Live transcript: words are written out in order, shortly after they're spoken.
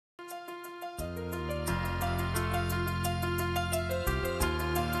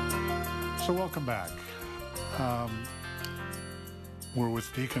So welcome back. Um, we're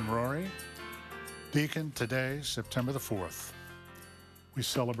with Deacon Rory. Deacon, today, September the 4th, we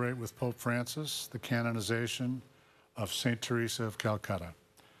celebrate with Pope Francis the canonization of St. Teresa of Calcutta.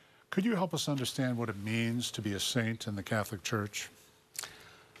 Could you help us understand what it means to be a saint in the Catholic Church?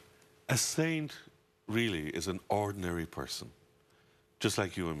 A saint really is an ordinary person, just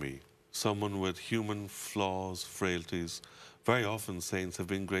like you and me. Someone with human flaws, frailties. Very often saints have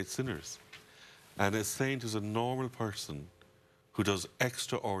been great sinners. And a saint is a normal person who does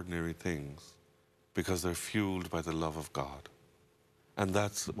extraordinary things because they're fueled by the love of God. And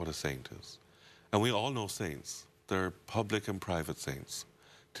that's what a saint is. And we all know saints. They're public and private saints.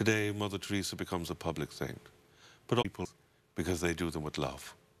 Today, Mother Teresa becomes a public saint. But all people, because they do them with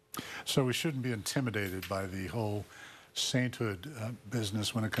love. So we shouldn't be intimidated by the whole sainthood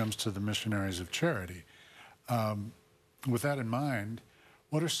business when it comes to the missionaries of charity. With that in mind,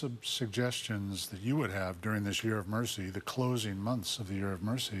 what are some suggestions that you would have during this Year of Mercy, the closing months of the Year of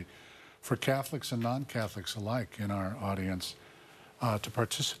Mercy, for Catholics and non-Catholics alike in our audience to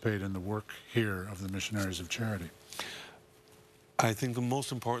participate in the work here of the missionaries of charity? I think the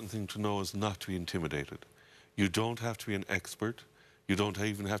most important thing to know is not to be intimidated. You don't have to be an expert. You don't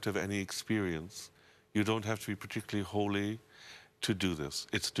even have to have any experience. You don't have to be particularly holy to do this.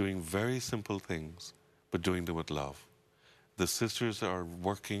 It's doing very simple things, but doing them with love. The sisters are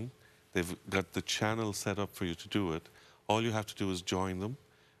working. They've got the channel set up for you to do it. All you have to do is join them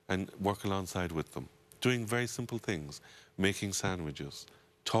and work alongside with them. Doing very simple things, making sandwiches,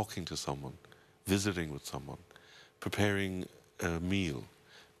 talking to someone, visiting with someone, preparing a meal.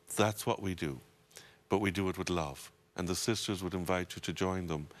 That's what we do, but we do it with love. And the sisters would invite you to join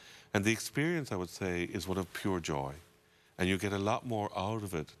them. And the experience, I would say, is one of pure joy. And you get a lot more out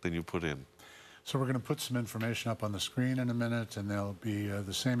of it than you put in. So we're going to put some information up on the screen in a minute, and there'll be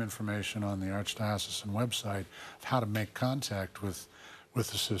the same information on the Archdiocesan website of how to make contact with the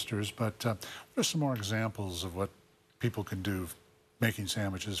sisters. But what are some more examples of what people can do, making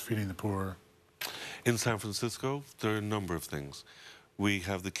sandwiches, feeding the poor? In San Francisco, there are a number of things. We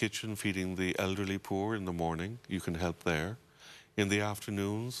have the kitchen feeding the elderly poor in the morning. You can help there. In the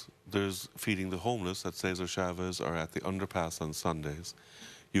afternoons, there's feeding the homeless at Cesar Chavez or at the underpass on Sundays.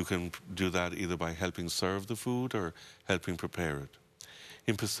 You can do that either by helping serve the food or helping prepare it.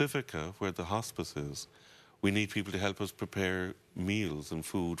 In Pacifica, where the hospice is, we need people to help us prepare meals and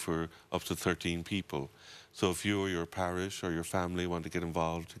food for up to 13 people. So if you or your parish or your family want to get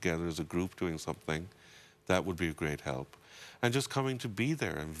involved together as a group doing something, that would be a great help. And just coming to be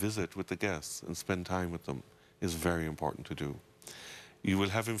there and visit with the guests and spend time with them is very important to do. You will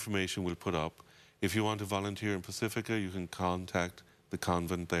have information we'll put up. If you want to volunteer in Pacifica, you can contact the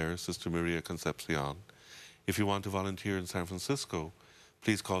convent there, Sister Maria Concepcion. If you want to volunteer in San Francisco,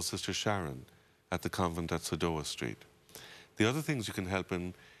 please call Sister Sharon at the convent at Sadoa Street. The other things you can help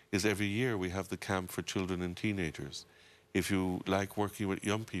in is every year we have the camp for children and teenagers. If you like working with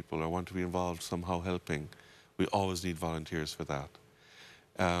young people or want to be involved somehow helping, we always need volunteers for that.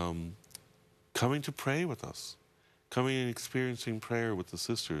 Coming to pray with us, coming and experiencing prayer with the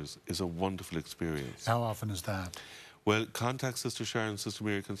sisters is a wonderful experience. How often is that? Well, contact Sister Sharon, Sister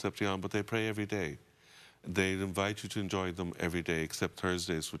Maria Concepcion, but they pray every day. They invite you to enjoy them every day, except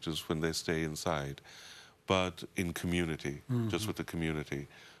Thursdays, which is when they stay inside, but in community, just with the community.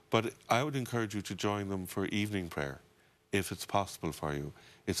 But I would encourage you to join them for evening prayer, if it's possible for you.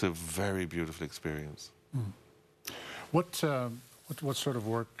 It's a very beautiful experience. What sort of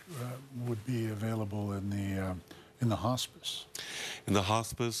work would be available in the hospice? In the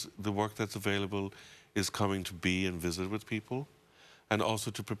hospice, the work that's available is coming to be and visit with people, and also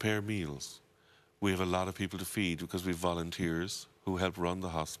to prepare meals. We have a lot of people to feed because we have volunteers who help run the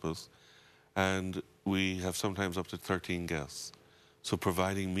hospice, and we have sometimes up to 13 guests. So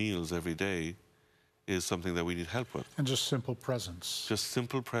providing meals every day is something that we need help with. And just simple presence. Just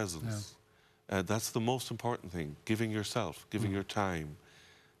simple presence. Yeah. That's the most important thing, giving yourself, giving your time,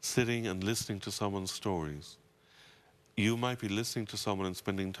 sitting and listening to someone's stories. You might be listening to someone and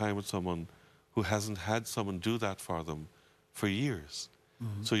spending time with someone who hasn't had someone do that for them for years.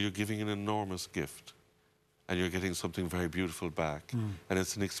 So you're giving an enormous gift, and you're getting something very beautiful back. And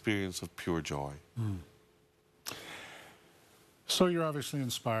it's an experience of pure joy. So you're obviously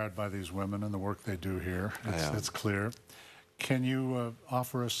inspired by these women and the work they do here. It's clear. Can you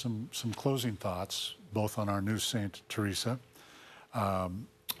offer us some closing thoughts, both on our new Saint Teresa,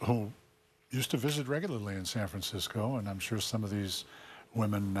 who used to visit regularly in San Francisco, and I'm sure some of these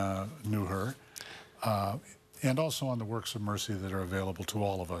women knew her, and also on the works of mercy that are available to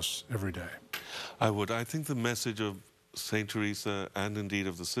all of us every day? I would. I think the message of St. Teresa and indeed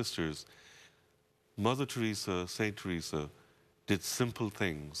of the sisters Mother Teresa, Saint Teresa, did simple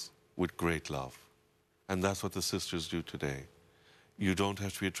things with great love. And that's what the sisters do today. You don't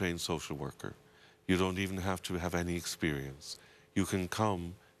have to be a trained social worker. You don't even have to have any experience. You can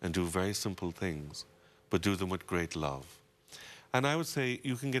come and do very simple things, but do them with great love. And I would say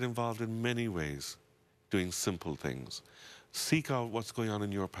you can get involved in many ways doing simple things. Seek out what's going on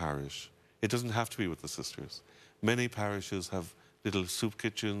in your parish. It doesn't have to be with the sisters. Many parishes have little soup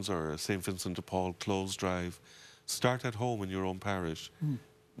kitchens or a St. Vincent de Paul clothes drive. Start at home in your own parish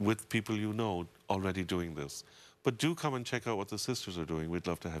with people you know already doing this. But do come and check out what the sisters are doing. We'd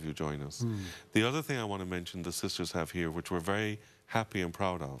love to have you join us. The other thing I want to mention the sisters have here, which we're very happy and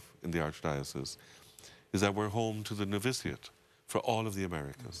proud of in the Archdiocese, is that we're home to the novitiate for all of the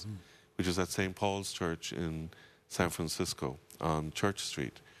Americas, which is at St. Paul's Church in San Francisco on Church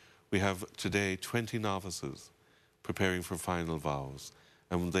Street. We have today 20 novices preparing for final vows,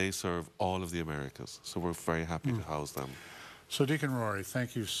 and they serve all of the Americas. So we're very happy to house them. So Deacon Rory,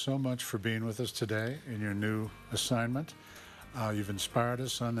 thank you so much for being with us today in your new assignment. You've inspired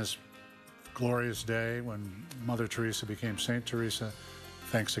us on this glorious day when Mother Teresa became Saint Teresa.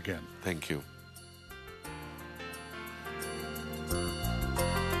 Thanks again. Thank you.